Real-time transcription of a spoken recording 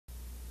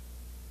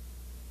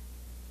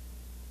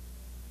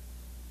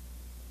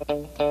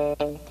Girls from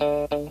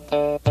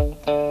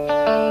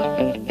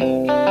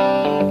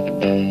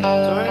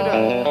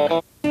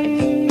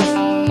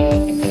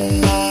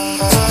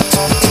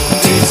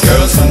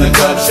the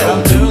club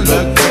show do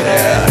look pretty,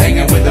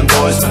 hanging with them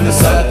boys from the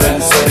southern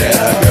city.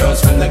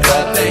 Girls from the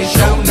club, they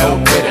show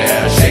no pity,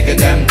 shaking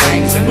them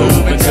things and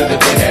moving to the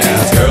beat.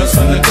 Girls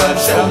from the club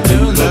show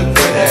do look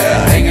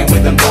pretty, hanging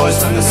with them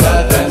boys from the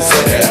southern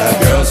city.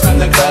 Girls from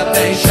the club,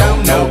 they show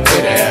no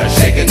pity,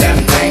 shaking them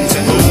things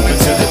and moving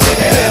to the beat.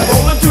 Been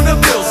rolling through the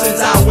field since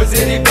I was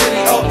itty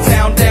bitty,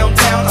 uptown,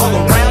 downtown, all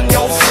around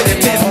your city.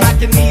 Been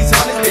macking these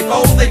honeys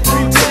before they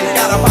grew titties.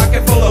 Got a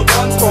pocket full of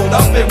ones rolled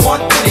up in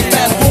one penny.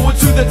 Fast forward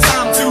to the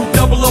time to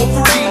 003,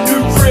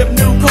 new crib,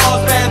 new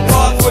cars, bad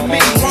bras with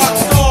me, rock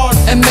stars,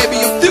 and maybe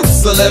a few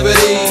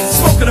celebrities.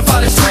 Smoking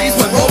about the trees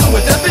when rolling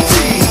with F&G.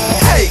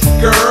 Hey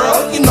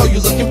girl, you know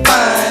you're looking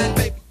fine,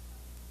 baby.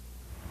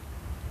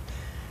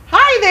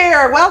 Hi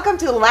there, welcome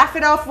to Laugh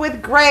It Off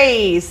with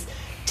Grace.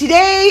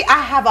 Today I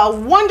have a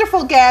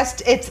wonderful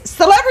guest. It's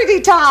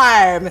celebrity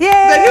time. Yay!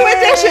 The new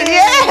edition,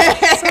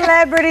 yeah.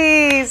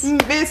 Celebrities.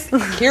 Miss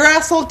Kira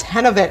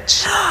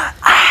Soltanovich.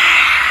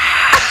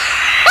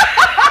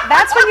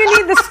 That's when you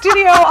need the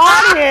studio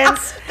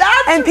audience.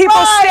 That's and people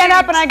right. stand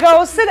up and I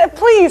go,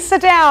 please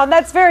sit down.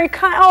 That's very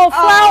kind. Oh,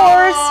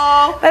 flowers.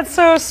 Oh. That's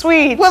so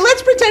sweet. Well,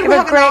 let's pretend we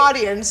have great an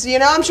audience. You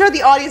know, I'm sure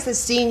the audience has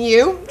seen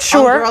you.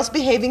 Sure. On Girls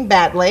Behaving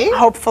Badly.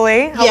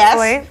 Hopefully.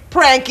 Yes.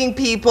 Pranking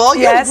people.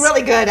 Yes. You're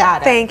really good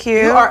at it. Thank you.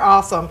 You are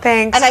awesome.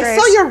 Thanks, And I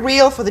Grace. saw your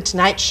reel for the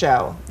Tonight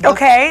Show.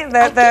 Okay.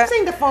 I keep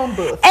saying the phone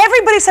booth.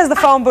 Everybody says the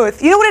phone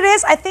booth. You know what it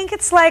is? I think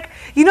it's like,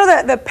 you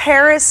know the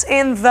Paris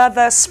in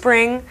the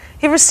spring?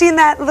 You ever seen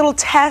that little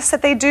test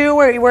that they do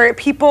where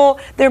people,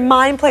 their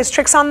mind plays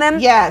tricks on them?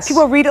 Yes.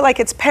 People read it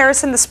like it's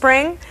Paris in the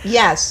spring?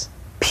 Yes.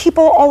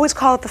 People always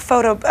call it the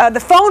phone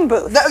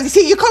booth.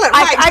 See, you call it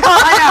right. I know.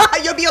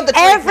 You'll be on the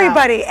track now.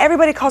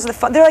 Everybody calls it the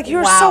phone. They're like,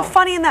 you're so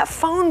funny in that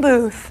phone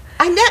booth.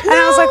 And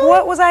I was like,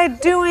 what was I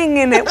doing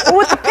in it?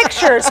 With the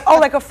pictures? Oh,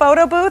 like a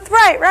photo booth?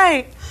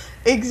 Right.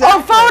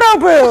 Exactly. Oh,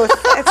 photo booth.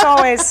 It's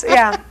always,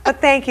 yeah. But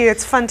thank you.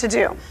 It's fun to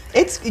do.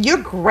 You're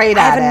great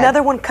I at have it.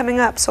 another one coming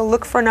up, so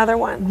look for another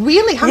one.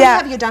 Really? How many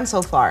have you done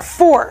so far?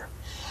 4.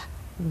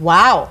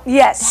 Wow.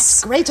 Yes.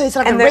 That's great. So it's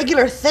like And a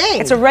regular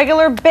thing. It's a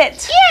regular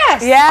bit.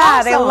 Yes. Yeah,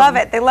 Awesome. they love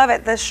it. They love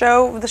it. The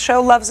show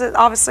loves it.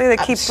 Obviously, they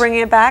keep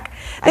bringing it back.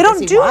 They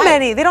don't do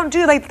many. They don't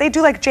do they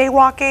do like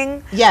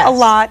jaywalking a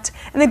lot,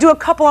 and they do a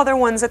couple other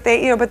ones that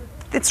they but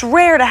it's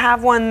rare to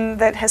have one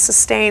that has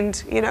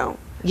sustained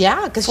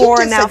Yeah, because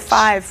 4 and now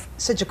 5.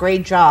 Such a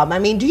great job. I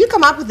mean, do you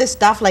come up with this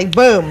stuff like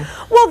boom?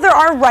 Well, there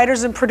are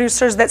writers and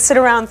producers that sit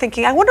around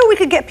thinking, I wonder what we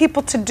could get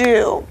people to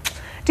do.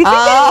 Do you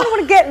think anyone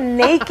would get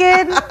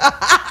naked?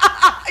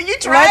 You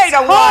tried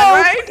one,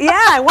 right?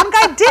 Yeah, one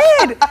guy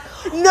did.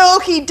 No,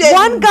 he didn't.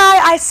 One guy,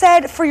 I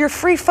said, for your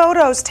free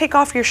photos, take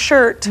off your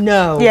shirt.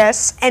 No.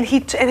 Yes, and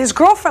his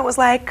girlfriend was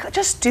like,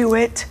 just do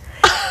it.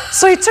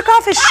 So he took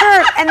off his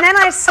shirt, and then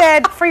I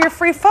said, for your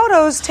free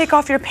photos, take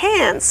off your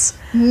pants.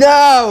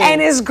 No.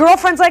 And his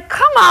girlfriend's like,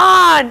 come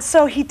on.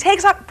 So he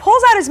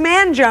pulls out his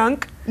man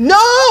junk. No.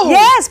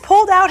 Yes,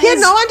 pulled out He had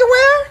no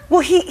underwear? Well,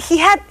 he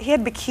had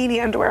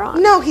bikini underwear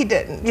on. No, he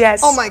didn't.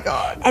 Yes. Oh my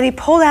God. And he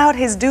pulled out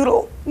his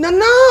doodle.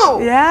 No.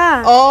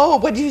 Yeah. Oh,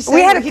 what did you say?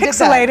 We had to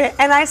pixelate it,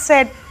 and I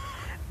said,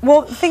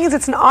 well, the thing is,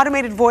 it's an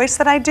automated voice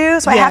that I do,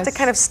 so I have to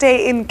kind of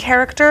stay in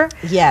character.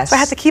 Yes. So I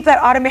have to keep that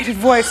automated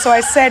voice. So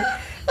I said,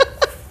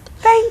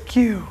 thank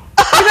you. You know what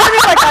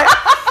I mean?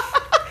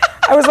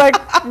 I was like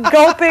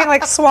gulping,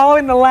 like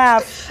swallowing the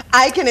laugh.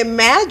 I can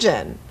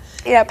imagine.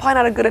 Yeah, probably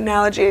not a good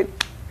analogy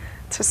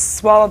to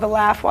swallow the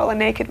laugh while a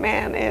naked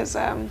man is.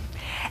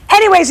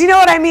 Anyways, you know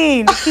what I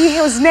mean.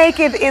 He was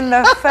naked in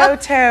the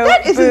photo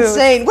That is booth.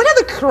 insane. What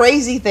other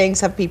crazy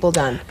things have people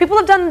done? People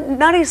have done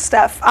nutty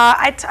stuff.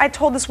 I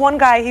told this one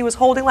guy he was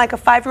holding like a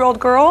 5-year-old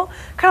girl,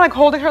 kind of like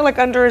holding her like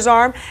under his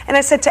arm, and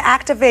I said to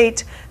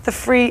activate the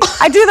free.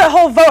 I do the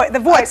whole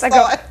voice. I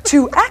go,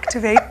 to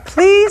activate,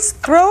 please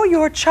throw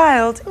your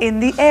child in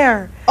the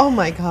air. Oh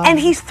my God. And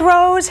he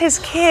throws his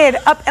kid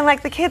up, and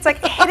like the kid's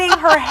like hitting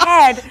her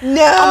head on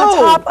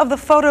the top of the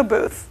photo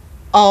booth.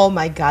 Oh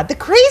my God. The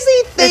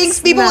crazy things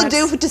It's people nuts.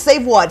 would do to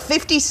save what,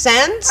 50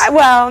 cents?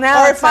 Well,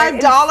 now or it's like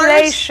 $5?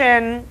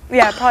 inflation.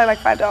 Yeah, probably like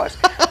 $5.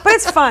 But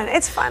it's fun.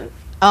 It's fun.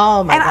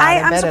 Oh my God.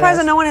 I'm surprised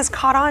that no one has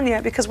caught on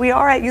yet because we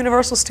are at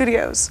Universal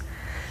Studios.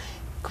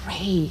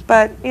 Great.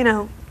 But,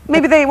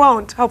 maybe they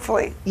won't,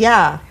 hopefully.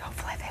 Yeah.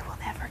 Hopefully they will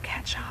never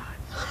catch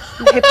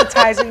on.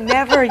 Hypnotizing,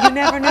 never. You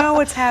never know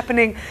what's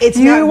happening. It's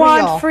you not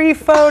want real. free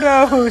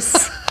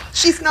photos.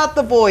 She's not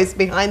the voice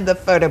behind the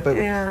photo booth.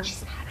 Yeah.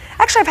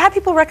 Actually, I've had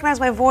people recognize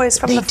my voice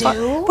from the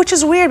phone, which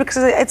is weird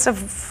because it's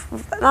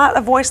not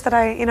a voice that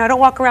I don't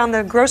walk around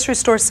the grocery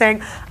store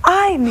saying,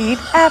 I need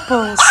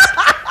apples.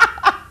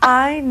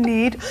 I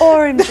need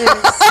oranges.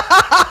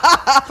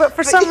 But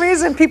for some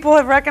reason, people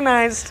have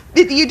recognized.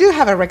 You do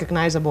have a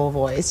recognizable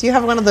voice. You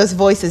have one of those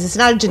voices. It's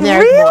not a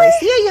generic Really? voice.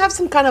 Yeah, you have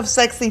some kind of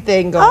sexy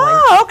thing going.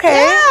 Oh,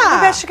 okay. Yeah.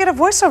 Maybe I should get a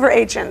voiceover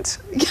agent.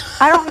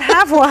 I don't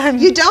have one.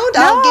 You don't?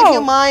 No. I'll give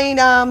you mine.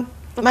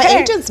 My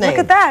Okay, agent's name. Look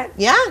at that.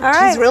 Yeah, All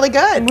right. she's really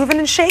good. Moving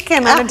and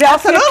shaking on Adelphia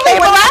Absolutely,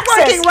 Cable we're Access.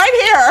 working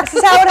right here. This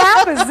is how it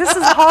happens. This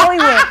is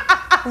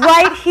Hollywood,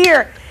 right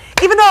here.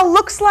 Even though it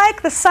looks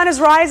like the sun is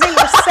rising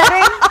or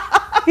setting,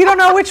 you don't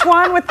know which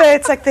one.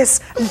 It's like this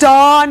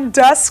dawn,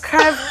 dusk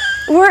kind of.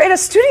 We're in a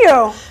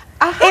studio.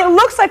 It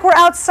looks like we're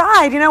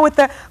outside, with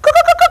the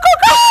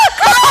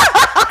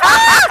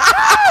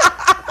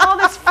all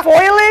this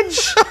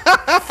foliage,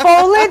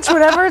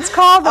 whatever it's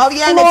called. Oh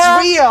yeah, and it's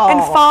real. And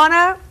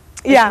fauna.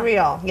 Yeah. It's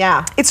real.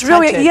 Yeah. It's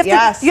real. Touch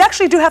it, You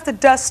actually do have to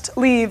dust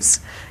leaves.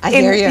 I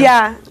hear you.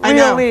 Yeah, I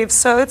real know. leaves.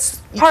 So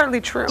it's partly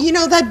true. You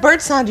know that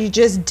bird sound you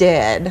just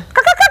did?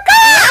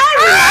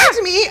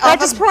 Reminds me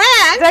of a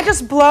prank. Did I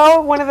just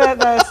blow one of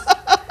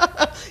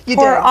the You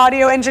poor did.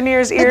 audio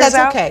engineer's ears That's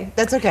out? okay.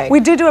 That's okay.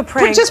 We did do a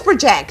prank. Just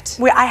project.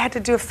 I had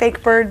to do a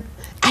fake bird.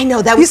 I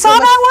know that was You saw so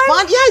much that one?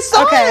 fun. Yeah, I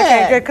saw it.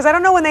 Okay, good. Because I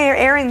don't know when they are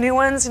airing new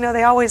ones.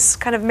 They always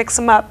kind of mix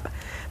them up. But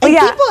And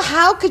yeah, people,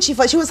 how could she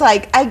fall? She was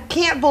like, I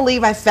can't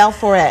believe I fell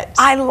for it.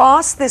 I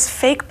lost this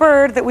fake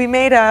bird that we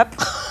made up,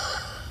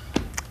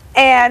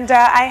 and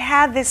I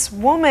had this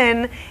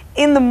woman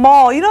in the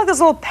mall. You know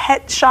those little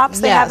pet shops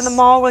they have in the Yes.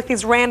 mall with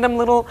these random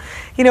little,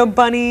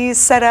 bunnies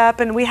set up,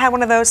 and we had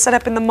one of those set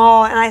up in the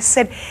mall, and I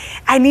said,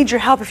 I need your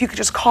help if you could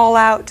just call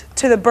out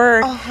to the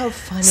bird. Oh, how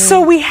funny. So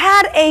we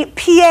had a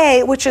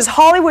PA, which is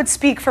Hollywood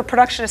speak for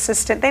production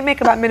assistant. They make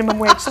about minimum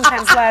wage,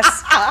 sometimes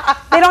less.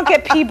 They don't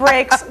get pee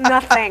breaks,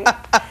 nothing.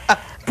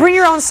 Bring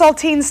your own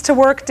saltines to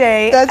work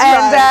day. That's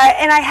and, right.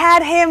 And I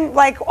had him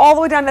all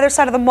the way down the other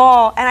side of the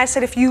mall, and I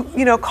said, if you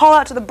call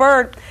out to the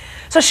bird.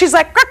 So she's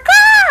like,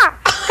 caw-caw,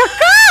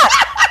 caw-caw.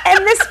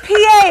 And this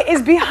PA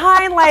is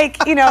behind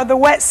the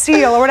wet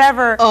seal or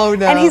whatever. Oh,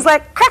 no. And he's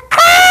like,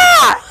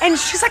 caw-caw. And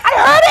she's like, I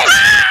heard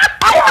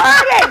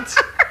it.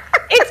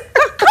 It's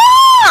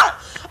caw-caw.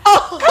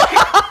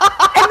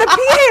 And the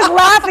PA is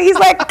laughing. He's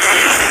like,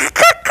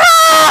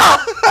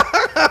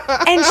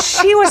 caw-caw. And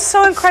she was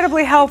so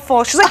incredibly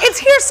helpful. She's like, it's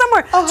here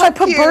somewhere. Oh, so I how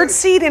put cute. bird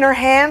seed in her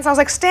hands. I was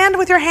like, stand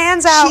with your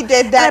hands out. She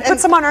did that, And I put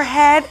some on her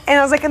head. And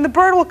I was like, and the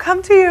bird will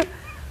come to you.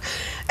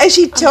 And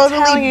she I'm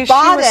telling totally you,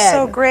 bought she was it.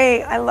 so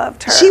great. I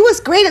loved her. She was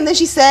great, and then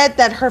she said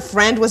that her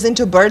friend was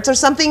into birds or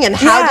something, and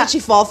how Yeah. did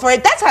she fall for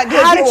it? That's how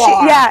good How you did she?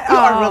 are. Yeah, You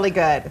are really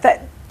good.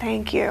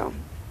 Thank you.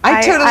 I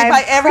totally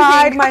buy everything.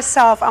 pride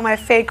myself on my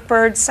fake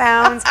bird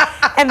sounds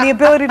and the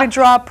ability to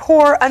draw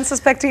poor,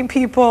 unsuspecting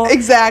people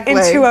Exactly.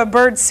 into a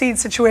bird seed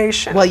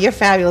situation. Well, you're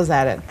fabulous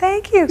at it.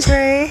 Thank you,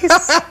 Grace.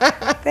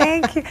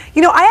 Thank you.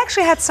 I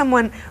actually had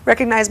someone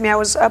recognize me. I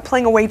was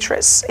playing a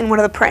waitress in one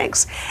of the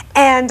pranks.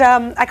 And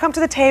I come to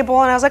the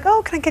table and I was like,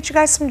 oh, can I get you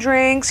guys some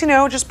drinks?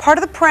 Just part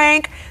of the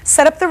prank,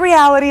 set up the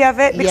reality of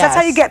it, because that's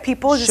how Yes. you get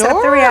people, just set up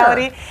the Sure.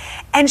 reality.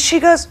 And she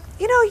goes,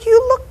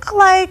 you look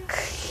like...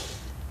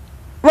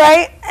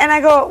 Right? And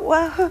I go,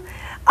 well,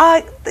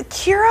 the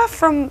Kira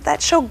from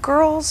that show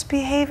Girls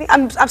Behaving.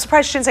 I'm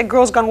surprised she didn't say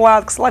Girls Gone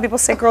Wild, because a lot of people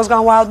say Girls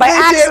Gone Wild by They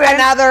do accident.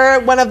 another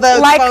one of those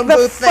Like phone the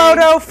booth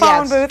photo things.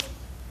 phone Yes. booth.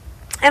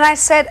 And I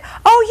said,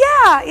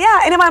 oh,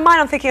 yeah. And in my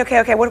mind, I'm thinking,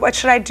 okay, what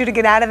should I do to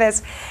get out of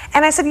this?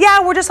 And I said, yeah,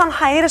 we're just on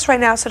hiatus right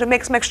now, so to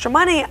make some extra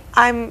money,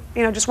 I'm,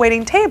 just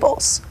waiting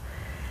tables.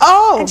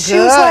 Oh, And she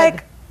was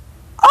like,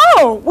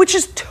 oh, which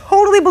is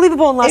totally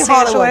believable in Los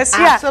Angeles.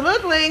 Yeah.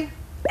 Absolutely.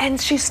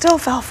 And she still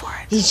fell for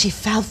it. And she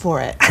fell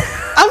for it.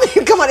 I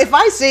mean, come on, if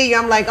I see you,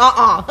 I'm like,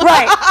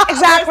 Right,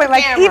 exactly. Where's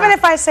the camera? Even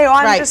if I say, oh,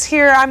 I'm Right. just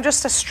here, I'm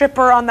just a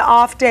stripper on the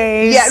off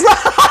days. Yeah.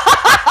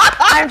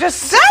 I'm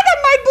just That I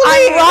might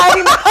I'm believe.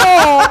 riding the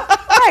pole.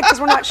 Right, because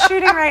we're not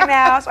shooting right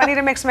now, so I need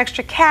to make some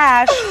extra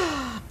cash.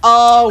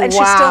 Oh, And wow.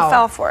 she still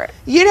fell for it.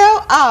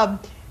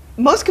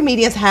 Most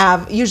comedians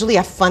have usually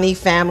a funny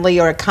family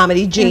or a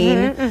comedy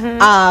gene.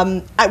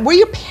 Were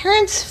your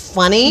parents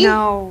funny?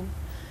 No.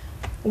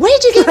 Where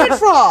did you get it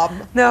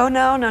from? No.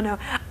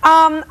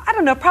 I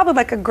don't know, probably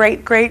like a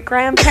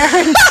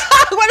great-great-grandparent.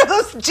 One of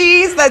those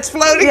G's that's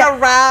floating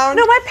around.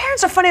 No, my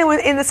parents are funny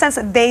in the sense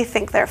that they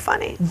think they're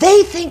funny.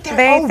 They think they're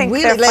think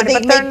really they're funny, they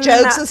but they're make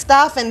jokes not. and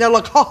stuff, and they're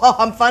like, "Oh,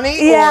 I'm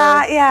funny."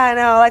 Yeah, or, yeah, I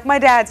know. Like my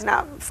dad's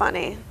not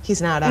funny.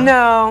 he's not.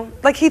 No,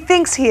 like he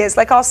thinks he is.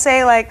 Like I'll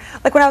say like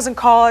when I was in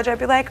college, I'd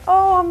be like,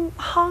 "Oh, I'm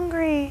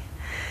hungry.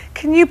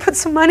 Can you put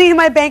some money in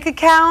my bank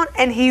account?"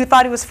 And he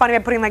thought he was funny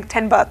by putting like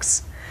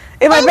 $10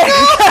 in my bank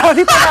account.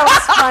 He thought that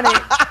was funny.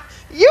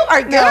 You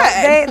are good. No,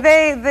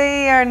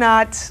 they are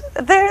not.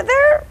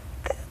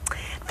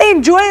 They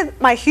enjoy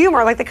my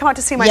humor. Like they come out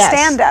to see my Yes.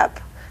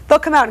 stand-up. They'll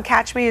come out and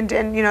catch me and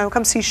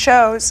come see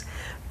shows.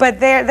 but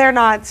they're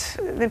not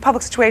in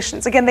public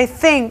situations. Again, they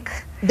think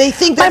they're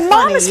funny. My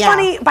mom is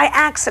funny by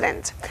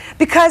accident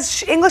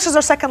because English is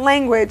her second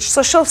language.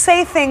 So she'll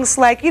say things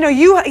like, you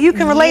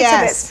can relate to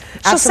this.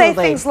 She'll say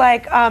things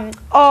like,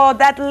 oh,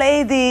 that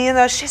lady,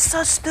 she's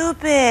so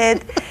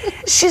stupid.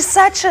 She's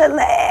such a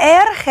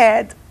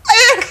airhead.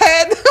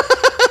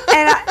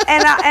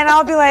 and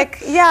I'll be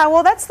like, yeah,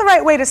 well, that's the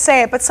right way to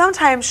say it. But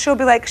sometimes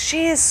she'll be like,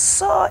 she is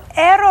so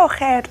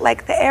arrowhead,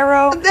 like the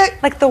arrow,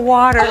 like the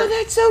water. Oh,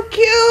 that's so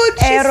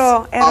cute.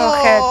 Arrowhead.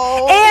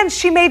 Oh. And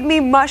she made me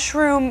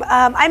mushroom.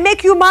 I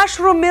make you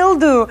mushroom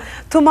mildew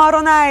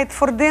tomorrow night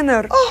for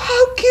dinner. Oh,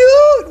 how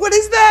cute. What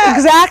is that?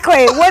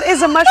 Exactly. What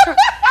is a mushroom?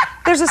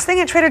 There's this thing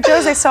at Trader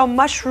Joe's, they sell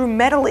mushroom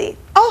medley.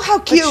 Oh, how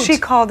cute. But she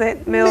called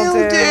it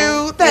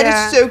mildew. That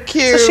is so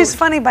cute. So she's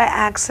funny by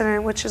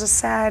accident, which is a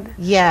sad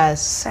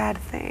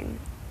thing.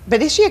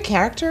 But is she a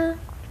character?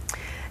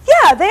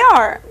 Yeah, they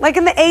are. Like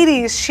in the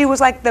 80s, she was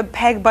like the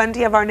Peg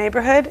Bundy of our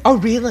neighborhood. Oh,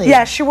 really?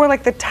 Yeah, she wore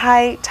like the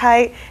tight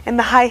and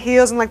the high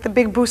heels and like the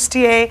big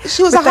bustier.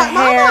 She was with a hot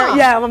mama.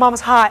 Yeah, my mom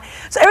was hot.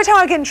 So every time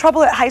I would get in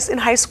trouble in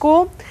high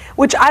school,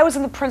 which I was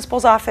in the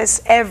principal's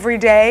office every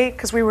day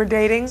because we were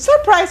dating.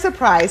 Surprise,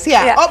 surprise.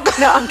 Yeah. Oh.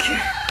 No, I'm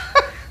kidding.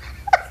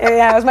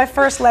 Yeah, it was my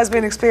first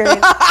lesbian experience.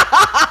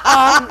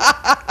 I'm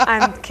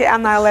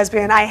not a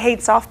lesbian. I hate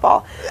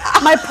softball.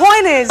 My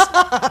point is,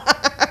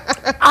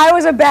 I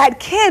was a bad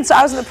kid, so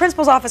I was in the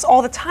principal's office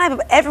all the time,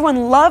 but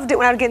everyone loved it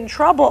when I would get in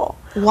trouble.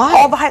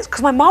 Why?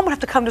 Because my mom would have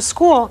to come to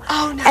school.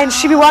 Oh, no. And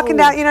she'd be walking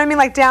down,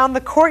 like down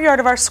the courtyard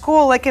of our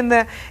school, like in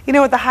the,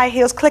 with the high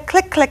heels, click,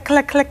 click, click,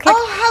 click, click, click.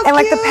 Oh, how and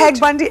like the Peg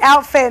Bundy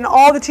outfit, and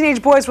all the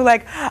teenage boys were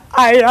like,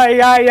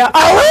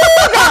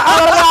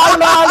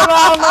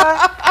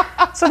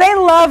 so they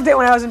loved it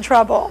when I was in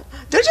trouble.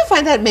 Don't you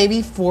find that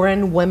maybe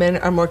foreign women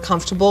are more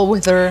comfortable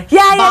with their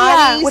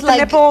bodies? With the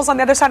nipples on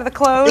the other side of the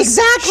clothes?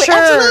 Exactly, sure,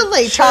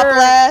 absolutely. Sure.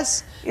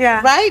 Topless.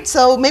 Yeah. Right?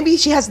 So maybe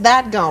she has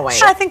that going.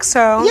 Sure, I think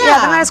so. Yeah,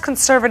 they're not as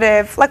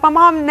conservative. Like my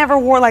mom never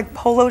wore like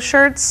polo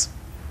shirts.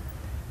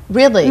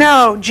 Really?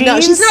 No, jeans. No,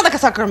 she's not like a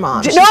sucker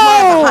mom. She's more like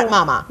a hot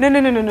mama.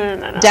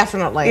 No.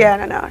 Definitely.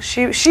 Yeah, no.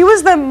 She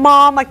was the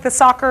mom, like the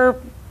soccer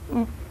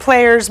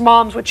players'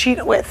 moms would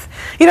cheat with.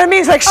 You know what I mean?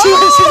 It's like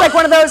she's like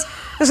one of those.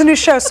 There's a new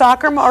show,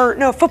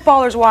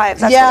 Footballers'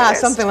 Wives. That's what it is.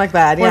 Something like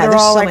that. Where Yeah, they're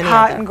there's all so like many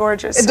hot and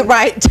gorgeous.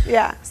 Right.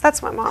 Yeah, so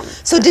that's my mom.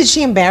 So did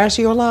she embarrass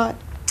you a lot?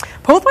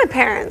 Both my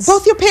parents.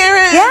 Both your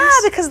parents? Yeah,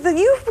 because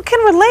you can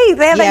relate.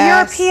 They have that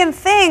European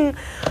thing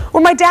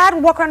where my dad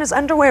would walk around in his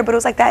underwear, but it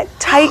was like that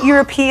tight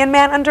European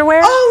man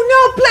underwear. Oh,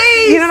 no,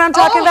 please. You know what I'm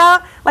talking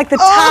about? Like the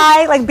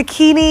tie, like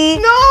bikini.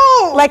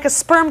 No. Like a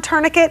sperm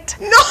tourniquet.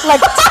 No.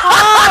 Like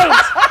tight.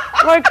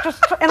 Like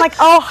just, and like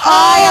all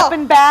high up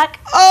and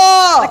back.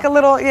 Oh. Like a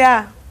little,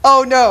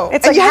 Oh, no.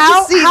 It's like,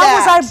 how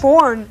was I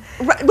born?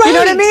 Right. You know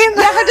what I mean?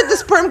 Yeah, how did the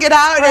sperm get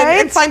out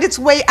and find its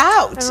way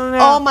out? I don't know.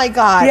 Oh, my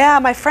God. Yeah,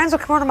 my friends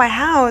would come over to my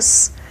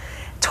house.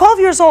 12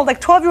 years old,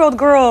 like 12-year-old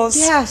girls.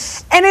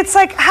 Yes. And it's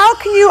like, how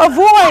can you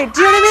avoid?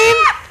 Do you know what I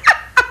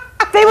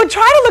mean? They would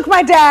try to look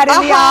my dad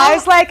in the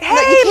eyes, like,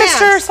 hey,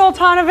 Mr.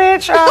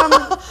 Soltanovich, is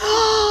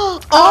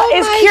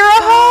Kira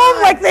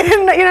home? Like, they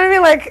didn't, you know what I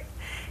mean? Like,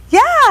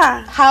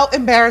 yeah. How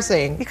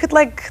embarrassing. You could,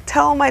 like,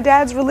 tell my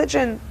dad's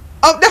religion.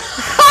 Oh, no.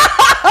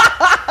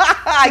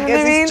 I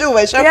guess he's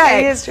Jewish. Okay. Yeah,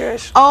 he is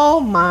Jewish. Oh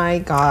my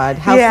God,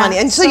 how funny!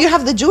 And so you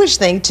have the Jewish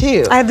thing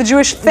too. I have the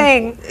Jewish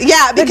thing.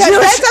 Yeah, because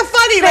that's a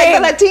funny, like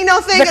the Latino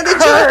thing and the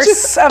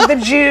curse of the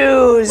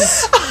Jews.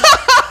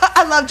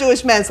 I love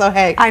Jewish men, so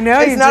hey, I know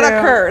it's not a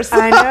curse.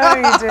 I know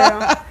you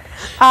do.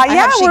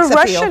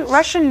 We're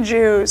Russian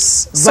Jews,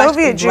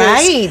 Soviet Jews.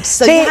 Right.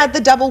 So you had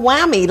the double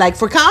whammy, like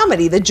for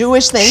comedy, the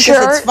Jewish thing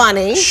because it's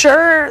funny.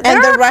 Sure.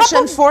 And the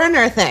Russian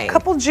foreigner thing. A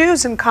couple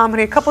Jews in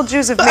comedy. A couple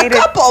Jews have made it in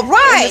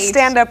the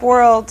stand-up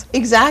world.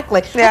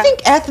 Exactly. Yeah. I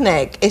think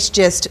ethnic is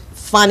just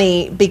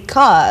funny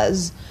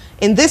because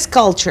in this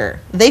culture,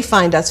 they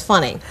find us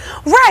funny.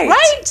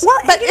 Right. Well,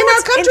 but in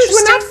our countries,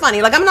 we're not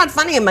funny. Like, I'm not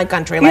funny in my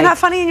country. You're not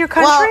funny in your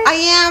country? Well, I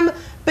am,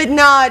 but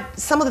not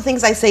some of the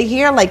things I say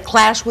here, like,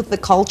 clash with the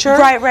culture.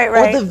 Right.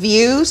 Or the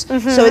views.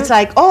 Mm-hmm. So it's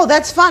like, oh,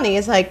 that's funny.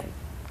 It's like,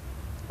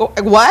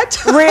 what?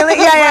 Really?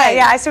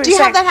 Yeah, I see what you're saying. Do you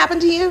have that happen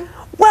to you?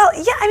 Well,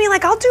 yeah, I mean,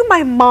 like, I'll do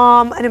my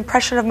mom, an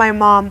impression of my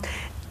mom.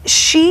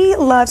 She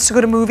loves to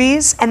go to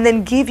movies and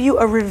then give you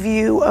a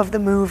review of the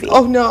movie.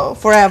 Oh, no.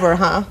 Forever,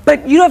 huh?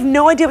 But you have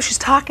no idea what she's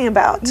talking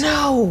about.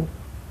 No.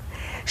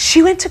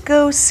 She went to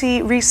go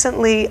see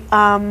recently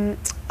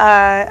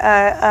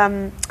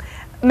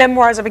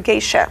Memoirs of a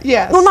Geisha.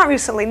 Yes. Well, not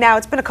recently. Now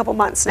it's been a couple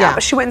months now. Yeah.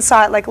 But she went and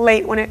saw it like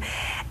late when it.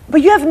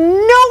 But you have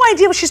no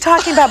idea what she's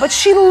talking about. But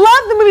she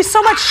loved the movie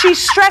so much. She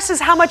stresses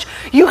how much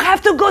you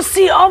have to go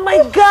see. Oh my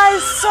God,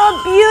 it's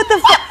so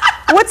beautiful.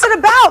 What's it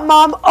about,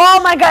 Mom?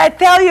 Oh my God, I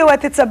tell you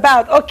what it's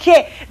about.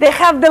 Okay, they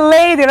have the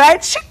lady,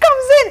 right? She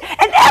comes in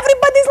and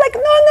everybody's like,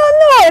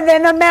 no. And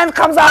then a man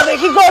comes out and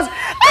he goes,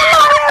 come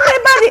on,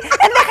 everybody.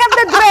 And they have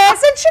the dress,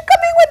 and she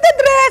coming with the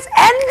dress,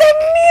 and the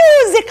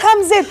music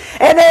comes in,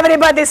 and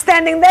everybody's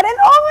standing there, and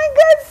oh my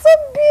God, so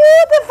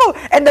beautiful.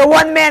 And the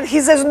one man,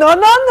 he says, no, no,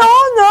 no,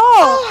 no.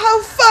 Oh,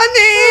 how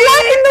funny.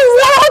 What in the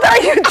world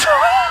are you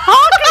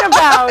talking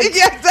about?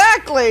 Yeah,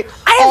 exactly.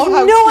 I have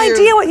no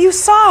idea what you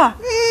saw.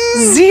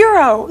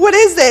 Zero. What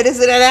is it? Is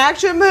it an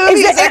action movie?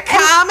 Is it a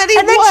comedy?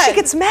 And then she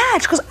gets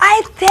mad because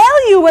I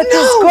tell you what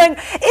is going.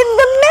 In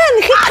the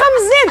man, he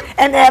comes in,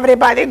 and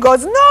everybody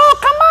goes, no,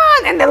 come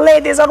on, and the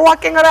ladies are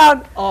walking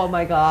around. Oh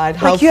my God,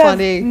 how you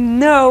funny! Have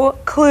no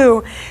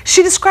clue.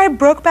 She described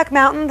Brokeback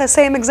Mountain the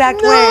same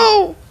exact way.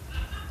 No.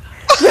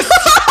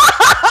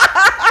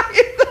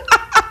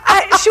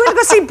 She went to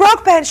go see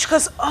Brokeback. She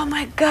goes, oh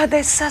my God,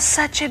 I saw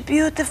such a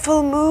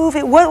beautiful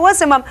movie. What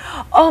was it, Mom?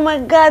 Oh my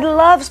God,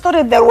 love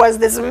story. There was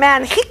this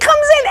man. He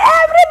comes in,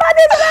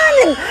 everybody's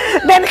running.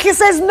 Then he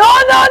says, no,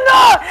 no,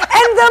 no.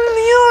 And the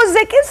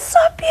music is so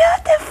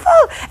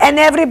beautiful. And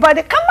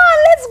everybody, come on,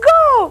 let's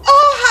go.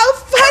 Oh, how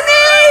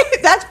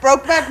funny. That's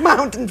Brokeback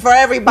Mountain for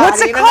everybody.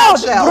 What's it called?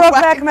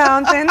 Brokeback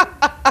Mountain.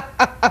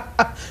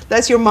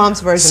 That's your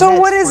mom's version. So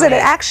what is it? An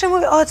action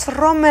movie? Oh, it's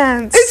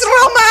romance. It's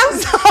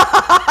romance.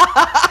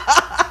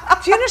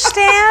 Do you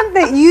understand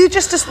that you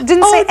just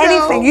didn't say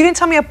anything? You didn't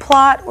tell me a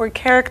plot or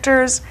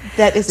characters.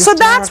 That is so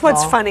that's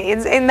what's funny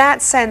in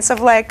that sense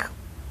of like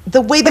the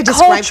way they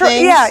describe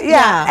things.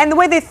 Yeah, and the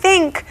way they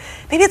think.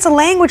 Maybe it's a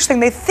language thing.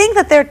 They think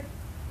that they're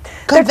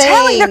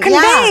conveying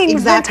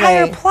the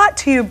entire plot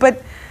to you,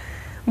 but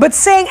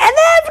saying and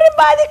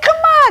everybody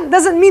come on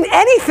doesn't mean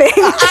anything.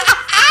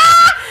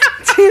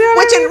 You know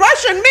which in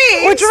Russian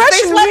means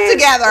they slept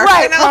together.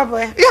 Right, you know?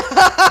 Probably.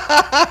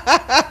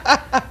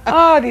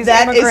 Oh, these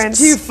immigrants.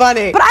 That is too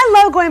funny. But I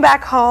love going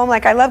back home.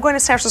 Like, I love going to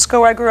San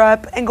Francisco where I grew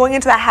up and going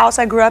into that house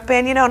I grew up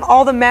in, you know, and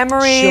all the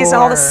memories and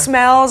all the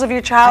smells of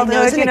your childhood, I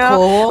know, isn't it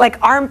cool? Like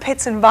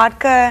armpits and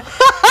vodka.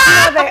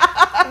 You know,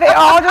 they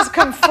all just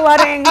come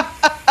flooding.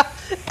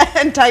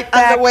 And tight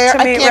underwear.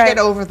 I can't get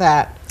over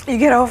that. You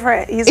get over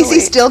it easily. Is he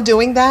still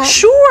doing that?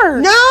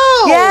 Sure. No.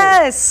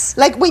 Yes.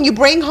 Like when you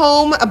bring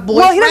home a boyfriend?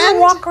 Well, he doesn't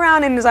walk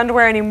around in his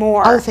underwear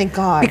anymore. Oh, thank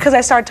God. Because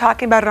I started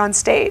talking about it on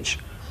stage.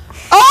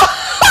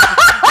 Oh!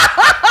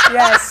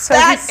 Yes, so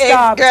that he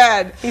stopped. Is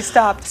good. He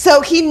stopped.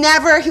 So he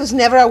was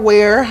never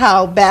aware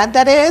how bad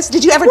that is?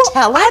 Did you ever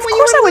tell him? Of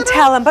course I would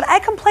tell him, but I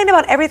complained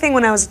about everything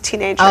when I was a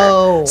teenager.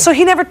 Oh. So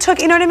he never took,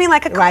 you know what I mean?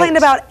 Like I complained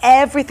about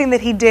everything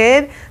that he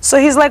did. So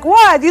he's like,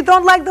 what? You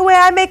don't like the way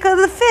I make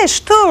the fish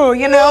too,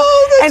 you know?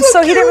 And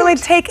so he didn't really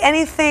take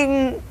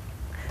anything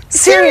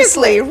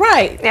seriously.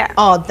 Right. Yeah.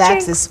 Oh,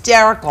 that's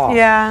hysterical.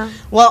 Yeah.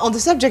 Well, on the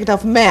subject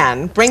of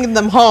men, bringing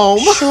them home.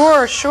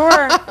 Sure.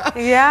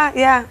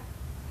 Yeah.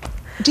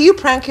 Do you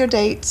prank your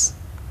dates?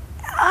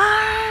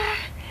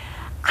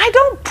 I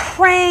don't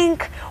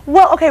prank.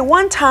 Well, okay,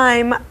 one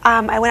time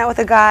I went out with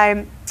a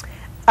guy.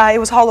 It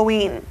was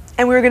Halloween,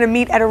 and we were going to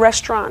meet at a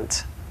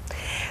restaurant.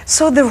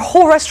 So the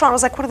whole restaurant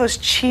was like one of those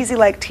cheesy,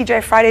 like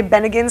TGI Friday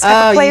Bennigan's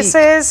type of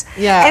places.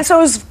 Yeah. And so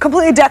it was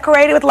completely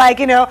decorated with like,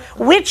 you know,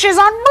 witches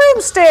on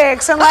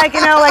broomsticks and like,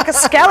 you know, like a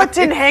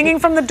skeleton hanging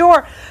from the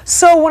door.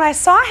 So when I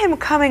saw him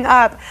coming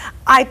up,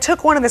 I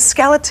took one of the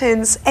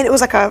skeletons, and it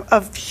was like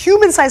a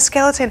human-sized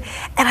skeleton,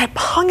 and I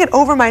hung it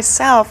over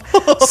myself.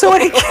 So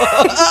when he came,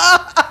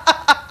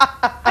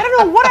 I don't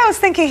know what I was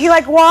thinking. He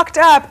like walked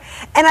up,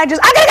 and I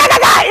just,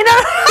 you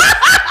know.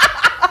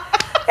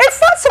 It's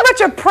not so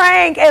much a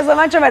prank as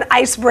much of an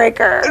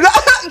icebreaker.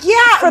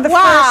 Yeah, for the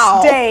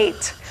first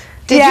date.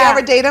 Did you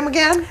ever date him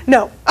again?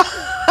 No.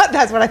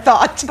 That's what I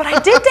thought. But I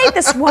did date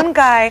this one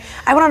guy.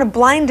 I went on a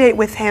blind date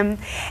with him,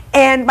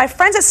 and my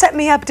friends that set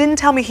me up didn't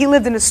tell me he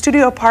lived in a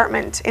studio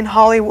apartment in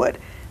Hollywood.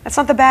 That's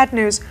not the bad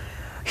news.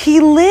 He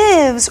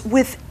lives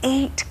with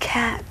 8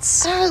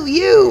 cats. Oh,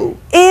 you.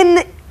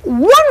 In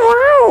one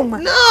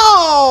room.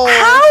 No.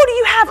 How do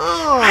you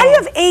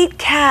have 8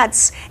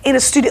 cats in a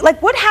studio?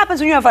 Like, what happens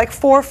when you have like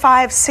 4,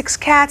 5, 6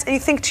 cats and you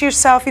think to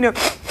yourself, you know,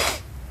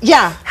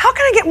 yeah, how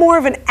can I get more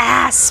of an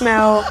ass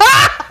smell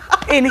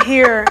in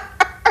here?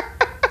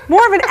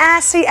 More of an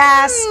assy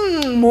ass,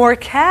 more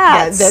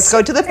cats. Yeah, let's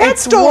go to the pet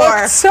store.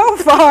 Worked so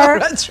far.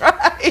 That's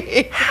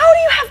right. How do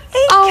you have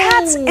 8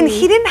 cats? And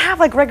he didn't have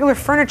like regular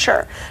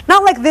furniture.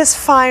 Not like this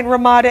fine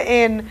Ramada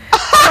Inn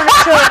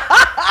furniture.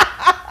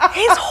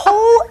 His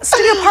whole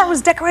studio apartment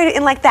was decorated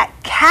in like that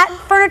cat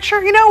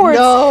furniture, you know, where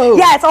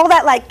it's all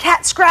that like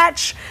cat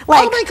scratch,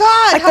 like, oh my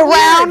God, like the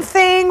round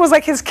thing was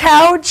like his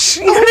couch,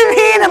 you know what I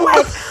mean? And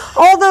like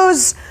all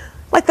those,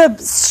 like the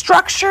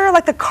structure,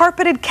 like the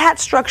carpeted cat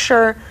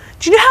structure.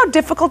 Do you know how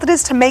difficult it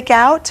is to make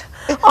out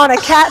on a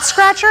cat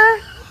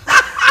scratcher?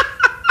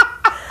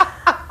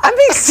 I'm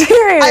being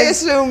serious. I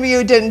assume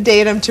you didn't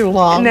date him too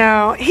long.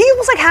 No, he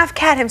was like half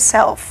cat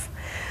himself.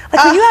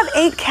 Like when you have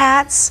 8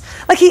 cats,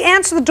 like he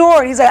answered the door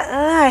and he's like,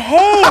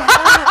 hey,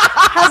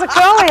 how's it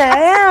going?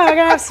 Yeah, we're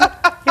gonna have some,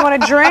 you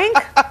want a drink?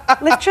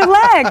 Lift your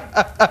leg.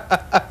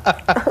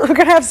 We're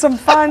gonna have some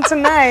fun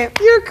tonight.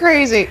 You're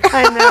crazy.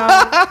 I know.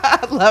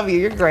 I love you,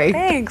 you're great.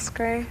 Thanks,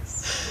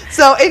 Grace.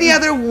 So any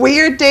other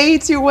weird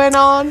dates you went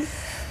on?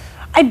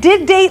 I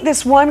did date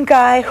this one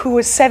guy who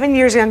was 7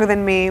 years younger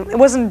than me. It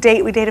wasn't a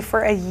date, we dated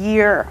for a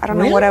year. I don't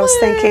know what I was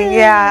thinking.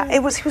 Yeah, he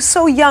was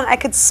so young, I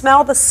could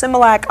smell the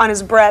Similac on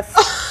his breath.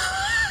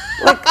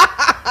 Like,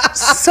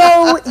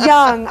 so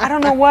young. I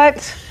don't know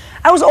what.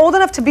 I was old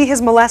enough to be his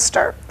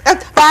molester.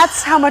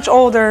 That's how much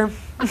older.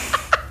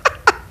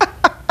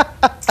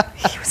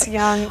 He was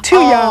young, too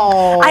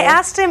young. I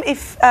asked him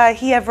if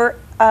he ever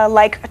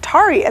liked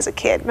Atari as a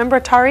kid. Remember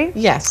Atari?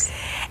 Yes.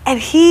 And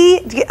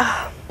he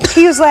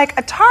was like,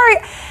 Atari,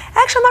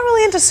 actually I'm not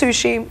really into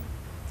sushi.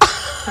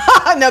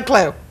 No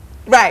clue.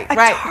 Right,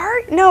 right.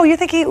 Atari? No, you're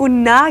thinking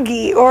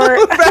unagi or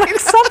like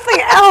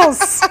something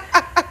else.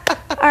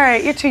 All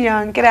right, you're too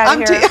young. Get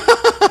out of here.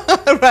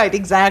 Right,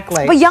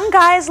 exactly. But young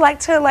guys like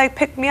to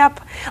pick me up.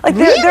 Like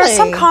there are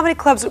some comedy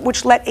clubs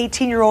which let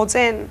 18-year-olds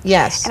in.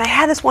 Yes. And I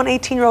had this one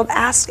 18-year-old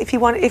ask if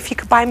he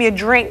could buy me a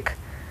drink.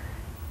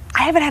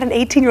 I haven't had an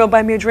 18-year-old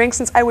buy me a drink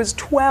since I was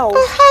 12.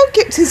 Oh, how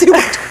cute.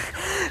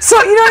 So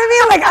you know what I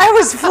mean? Like I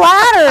was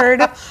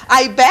flattered.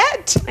 I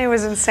bet. It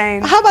was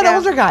insane. How about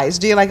older guys?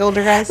 Do you like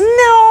older guys?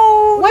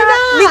 No. Why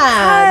not?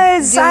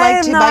 Because do you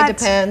like to buy not,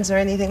 Depends or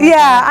anything like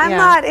that? I'm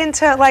not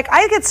into, like,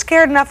 I get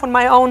scared enough when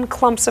my own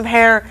clumps of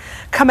hair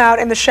come out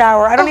in the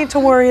shower. I don't need to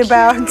worry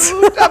about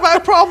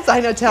problems. I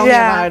know, tell me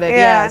about it.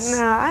 Yes.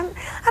 No, I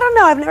don't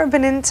know. I've never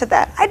been into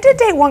that. I did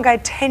date one guy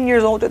 10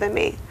 years older than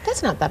me.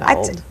 That's not that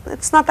old.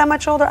 It's not that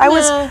much older. I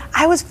was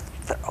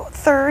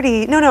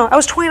 30. No, I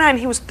was 29.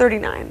 He was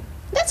 39.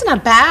 That's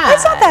not bad.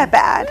 It's not that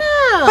bad.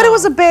 No. But it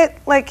was a bit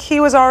like he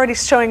was already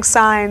showing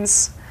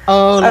signs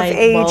of like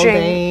aging.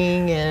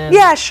 Balding and...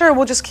 Yeah, sure.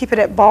 We'll just keep it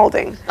at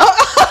balding.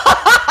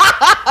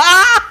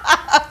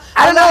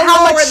 I don't know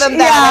how much.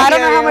 I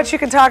don't know how much you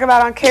can talk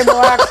about on cable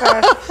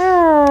access.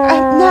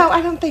 No, I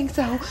don't think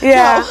so.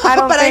 Yeah, no. I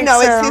don't but think I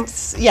know so.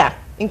 it's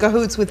in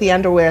cahoots with the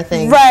underwear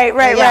thing.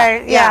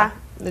 Right. Yeah.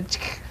 It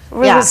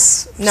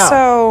was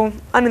so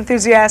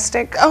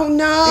unenthusiastic. Oh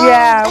no.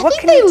 Yeah. I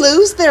think they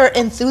lose their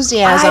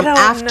enthusiasm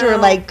after know.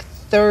 like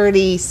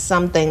 30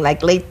 something,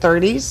 like late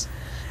 30s.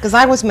 Because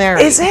I was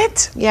married. Is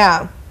it?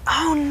 Yeah.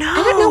 Oh no.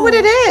 I don't know what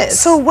it is.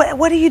 So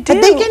what do you do?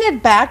 But they get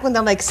it back when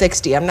they're like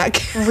 60. I'm not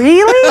kidding.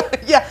 Really?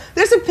 Yeah.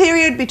 There's a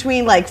period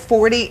between like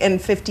 40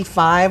 and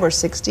 55 or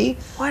 60.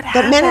 What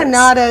that men are happens?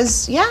 not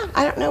as,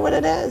 I don't know what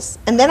it is.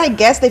 And then I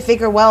guess they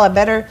figure, well, I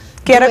better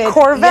get a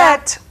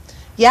Corvette.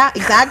 Yeah,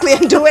 exactly,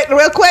 and do it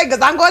real quick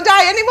because I'm going to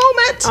die any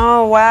moment.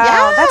 Oh, wow.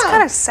 Yeah. That's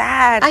kind of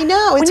sad. I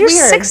know, it's when you're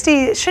weird.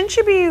 60, shouldn't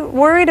you be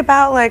worried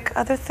about, like,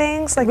 other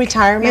things? Like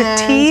retirement. Your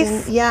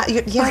teeth?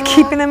 Like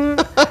keeping them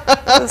to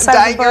the side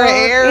dyeing of the your boat.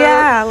 hair.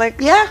 Yeah,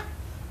 like...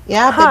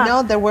 Yeah, but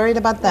no, they're worried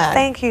about that.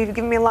 Thank you. You've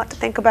given me a lot to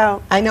think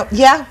about. I know,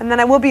 yeah. And then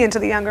I will be into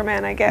the younger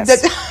man, I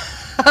guess.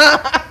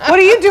 What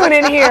are you doing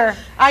in here?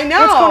 I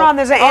know. What's going on?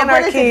 There's an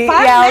anarchy.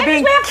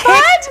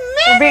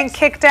 We're being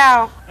kicked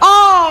out.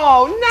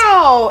 Oh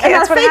no! Okay, and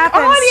that's our what fake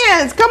happens.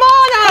 audience, come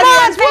on,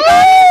 audience! fake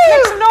audience,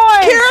 make some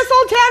noise. Kira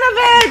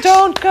Soltanovich,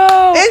 Don't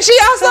go. Isn't she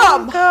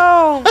awesome? Don't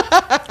go.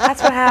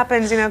 That's what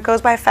happens. It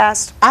goes by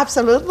fast.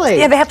 Absolutely.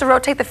 Yeah, they have to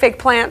rotate the fake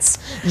plants.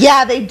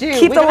 Yeah, they do.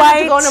 Keep the We're gonna have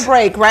to go lights. on a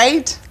break,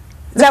 right? Is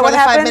that what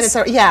happens?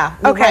 5 minutes. Yeah.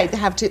 Okay. Right. They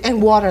have to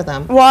and water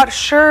them.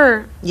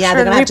 Sure. Yeah, sure,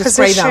 they're gonna have to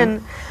spray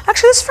them. reposition.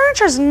 Actually, this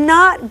furniture is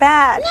not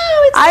bad. No,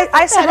 it's not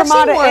I said bad. I've seen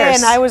Ramada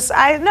worse.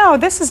 Inn. No,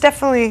 this is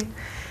definitely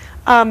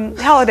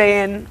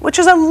Holiday Inn, which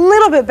is a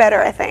little bit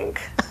better, I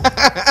think,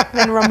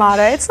 than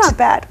Ramada. It's not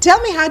bad. Tell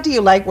me, how do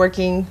you like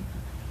working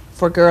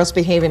for girls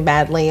behaving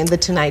badly in the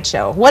Tonight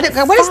Show? What is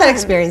that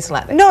experience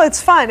like? No,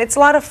 it's fun. It's a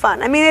lot of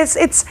fun. I mean,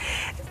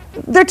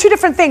 they're two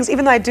different things,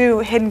 even though I do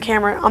hidden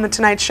camera on the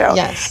Tonight Show.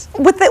 Yes.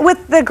 With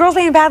the girls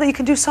behaving badly, you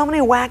can do so many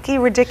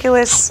wacky,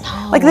 ridiculous,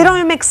 like they don't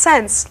even make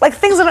sense. Like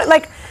things that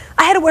like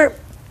I had to wear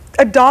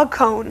a dog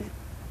cone.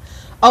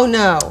 Oh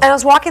no. And I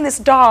was walking this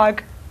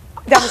dog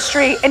down the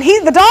street, and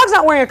the dog's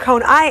not wearing a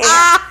cone, I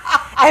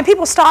am. And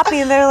people stop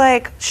me and they're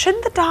like,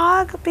 shouldn't the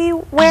dog be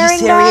wearing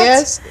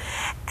serious?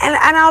 that?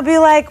 And I'll be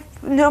like,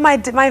 no, my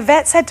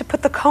vet said to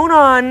put the cone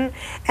on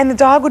and the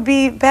dog would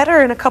be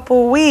better in a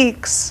couple of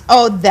weeks.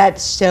 Oh,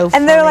 that's so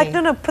funny. And they're like,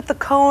 no, put the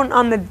cone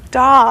on the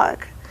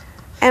dog.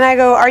 And I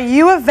go, are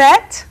you a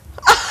vet?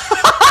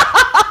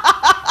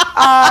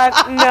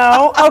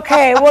 No.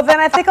 Okay, well then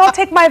I think I'll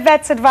take my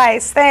vet's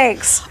advice.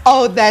 Thanks.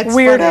 Oh, that's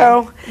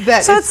weirdo.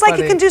 Funny. So it's like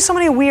funny. you can do so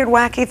many weird,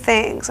 wacky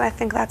things. I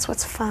think that's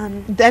what's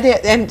fun. That is,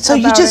 and so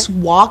you just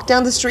walk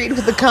down the street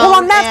with the cone. Well,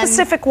 on that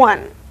specific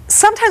one.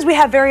 Sometimes we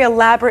have very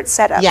elaborate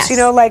setups, Yes.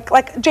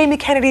 like Jamie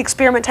Kennedy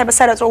experiment type of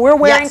setups where we're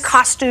wearing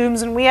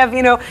costumes and we have,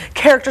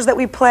 characters that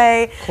we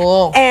play.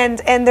 Cool. And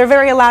they're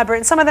very elaborate.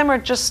 And some of them are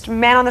just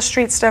man on the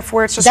street stuff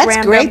where it's just That's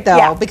random. great though,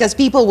 Yeah. because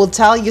people will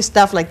tell you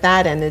stuff like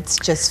that and it's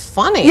just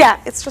funny. Yeah,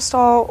 it's just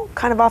all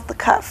kind of off the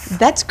cuff.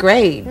 That's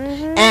great.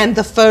 And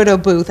the photo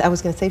booth, I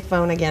was going to say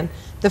phone again.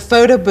 The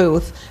photo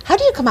booth, how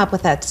do you come up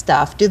with that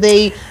stuff? Do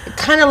they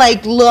kind of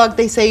like look,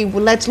 they say,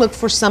 well, let's look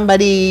for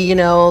somebody,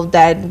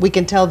 that we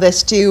can tell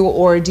this to,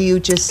 or do you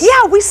just...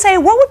 Yeah, we say,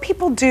 what would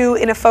people do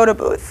in a photo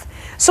booth?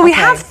 So we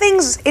have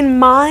things in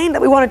mind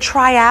that we want to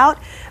try out,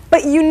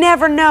 But you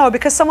never know,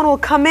 because someone will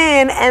come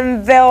in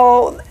and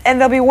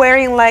they'll be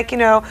wearing, like, you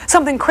know,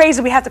 something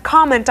crazy we have to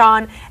comment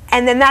on,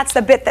 and then that's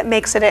the bit that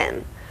makes it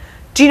in.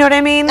 Do you know what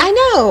I mean? I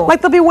know.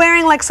 Like, they'll be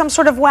wearing like some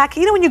sort of wacky,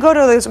 you know, when you go to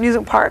those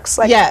amusement parks,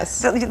 like,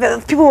 yes,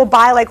 the people will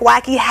buy like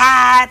wacky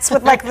hats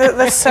with like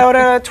the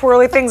soda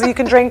twirly things that you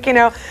can drink, you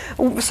know,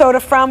 soda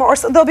from, or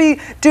so they'll be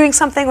doing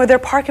something with their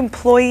park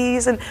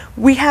employees, and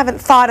we haven't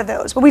thought of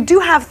those, but we do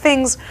have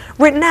things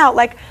written out.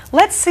 Like,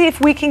 let's see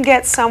if we can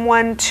get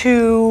someone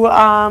to,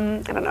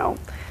 I don't know,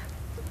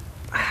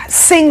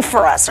 sing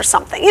for us or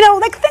something, you know,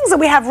 like things that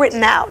we have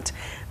written out,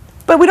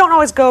 but we don't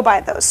always go by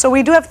those. So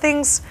we do have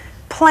things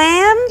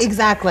planned.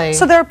 Exactly.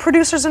 So there are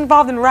producers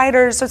involved and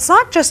writers, so it's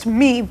not just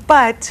me,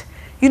 but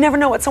you never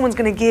know what someone's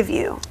going to give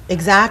you.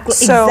 Exactly.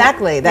 So,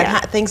 exactly. That yeah.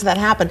 Things that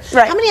happen.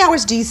 Right. How many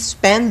hours do you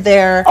spend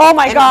there? Oh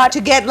my God.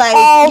 To get like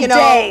All you know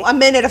day. a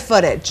minute of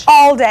footage.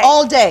 All day.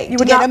 All day. You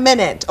to would get not- a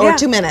minute or Yeah.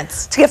 2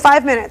 minutes. To get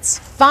 5 minutes.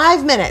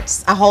 5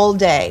 minutes a whole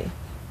day.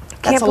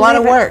 That's Can't a lot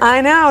of believe it. work.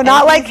 I know. And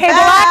Not like he's cable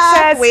back.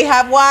 access. We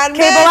have 1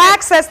 minute. Cable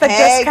access that Hey.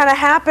 just kind of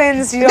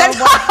happens. You know,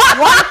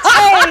 one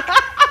take.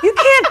 You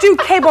can't do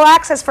cable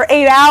access for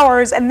 8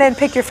 hours and then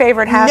pick your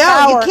favorite half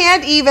hour. No, you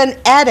can't even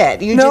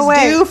edit. You No just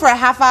way. do for a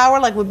half hour,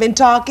 like we've been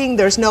talking.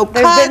 There's no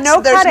There's cuts. been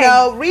no there's cutting.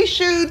 no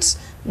reshoots.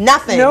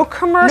 Nothing. No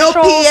commercials.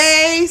 No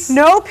PAs.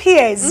 No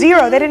PAs.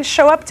 Zero. They didn't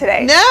show up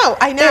today. No,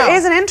 I know. There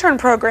is an intern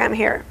program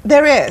here.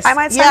 There is. I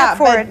might sign up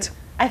for but it.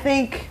 I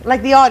think,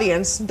 like the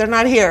audience, they're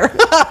not here.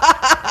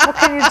 What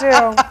can you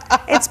do?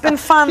 It's been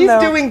fun, He's though.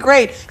 doing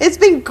great. It's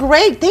been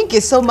great. Thank you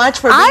so much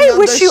for being I on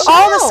wish the you show.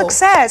 all the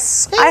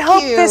success. I Thank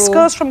hope you. this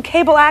goes from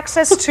cable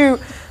access to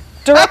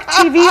direct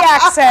TV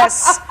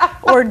access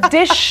or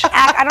dish.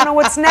 I don't know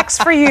what's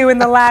next for you in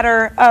the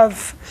ladder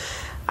of.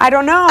 I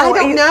don't know. I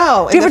don't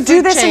know. Do you In ever the do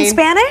food this in chain.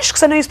 Spanish?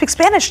 Because I know you speak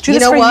Spanish. Do You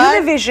this know for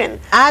what? Univision.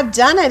 I've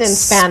done it in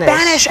Spanish.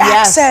 Spanish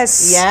Yes.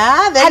 access.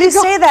 Yeah. There How do you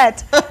go. say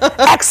that?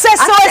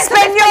 Acceso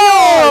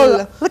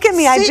español. Look at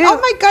me. I See? do. Oh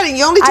my God! And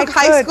you only I took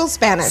high could. school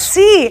Spanish.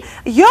 Sí.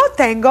 Yo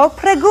tengo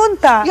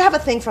pregunta. You have a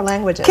thing for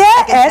languages. ¿Qué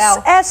I can es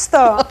tell.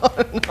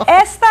 esto?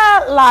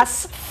 Esta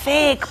las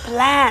fake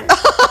plants.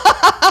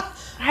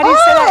 How do you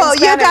say that in Oh,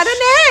 Spanish? you got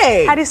an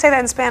A. How do you say that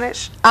in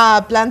Spanish?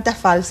 Plantas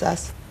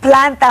falsas.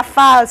 Planta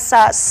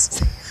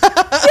falsas.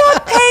 Yo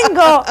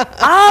tengo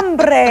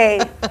hambre.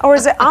 Or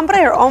is it hambre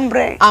or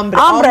hombre? Hambre.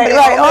 Hambre,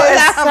 right. Oh, Hombre.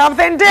 it's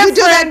something different. You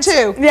do that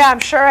too. Yeah, I'm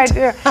sure I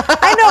do.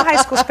 I know high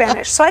school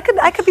Spanish, so I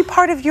could be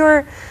part of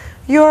your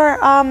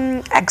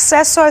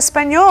acceso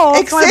español.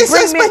 If you wanna Acceso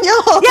bring me-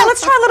 español. Yeah,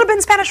 let's try a little bit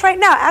in Spanish right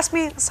now. Ask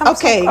me something.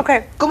 Okay.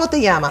 Okay. ¿Cómo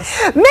te llamas?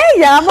 Me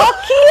llamo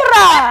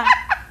Kira.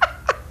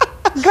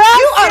 Gracias.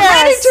 You are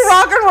ready to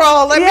rock and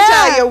roll. Let me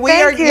tell you, we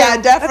are. thank you. Yeah,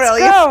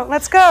 definitely.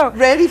 Let's go.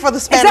 Ready for the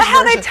Is Spanish that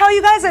how they version. tell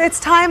you guys that it's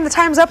time? The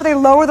time's up. They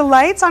lower the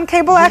lights on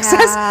cable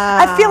access.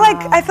 I feel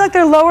like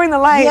they're lowering the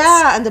lights.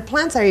 Yeah, and the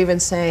plants are even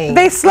saying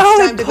They it's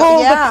slowly time to go.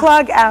 pull Yeah. the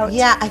plug out.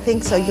 Yeah, I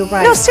think so. You're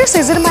right. No, seriously,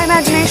 is it in my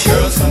imagination?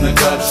 Girls from the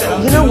club show.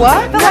 You know what?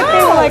 I feel like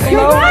they were like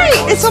you're low-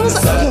 right. It's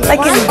almost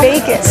Like in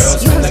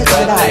Vegas. You have such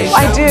good eyes.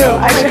 I do.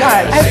 I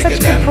have such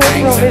good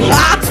peripheral vision.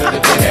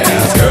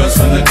 Girls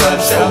from the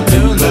club show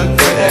do look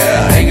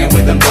pretty. Hanging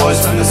with them boys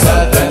from the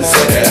southern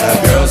city.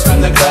 Girls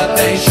from the club,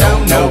 they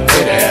show no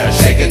pity.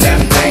 Shaking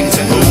them things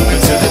and moving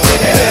to the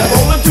titty. Been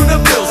rolling through the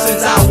bill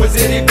since I was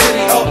itty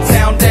bitty.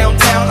 Uptown,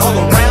 downtown, all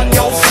around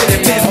your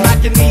city. Been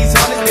macking these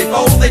honeys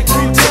before they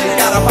grew titties.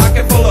 Got a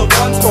pocket full of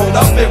ones rolled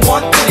up in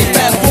one penny.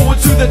 Fast forward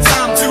to the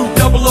time to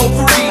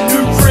 003.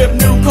 New crib,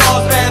 new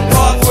cars, bad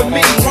bras with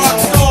me. Rock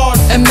stars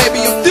and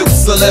maybe a few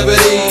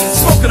celebrities.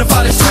 Smoking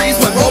about the trees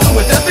when rolling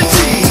with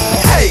F&G.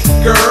 Hey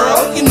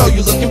girl, you know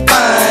you looking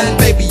fine.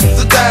 Baby,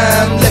 you's a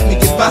dime, let me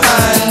get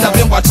behind. I've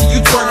been watching you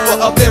twerk for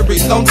a very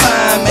long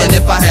time. And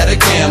if I had a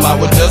cam, I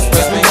would just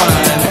press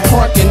rewind.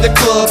 Park in the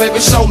club, baby,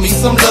 show me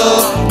some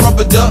love.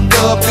 Rubber duck,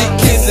 big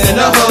kiss and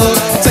a hug.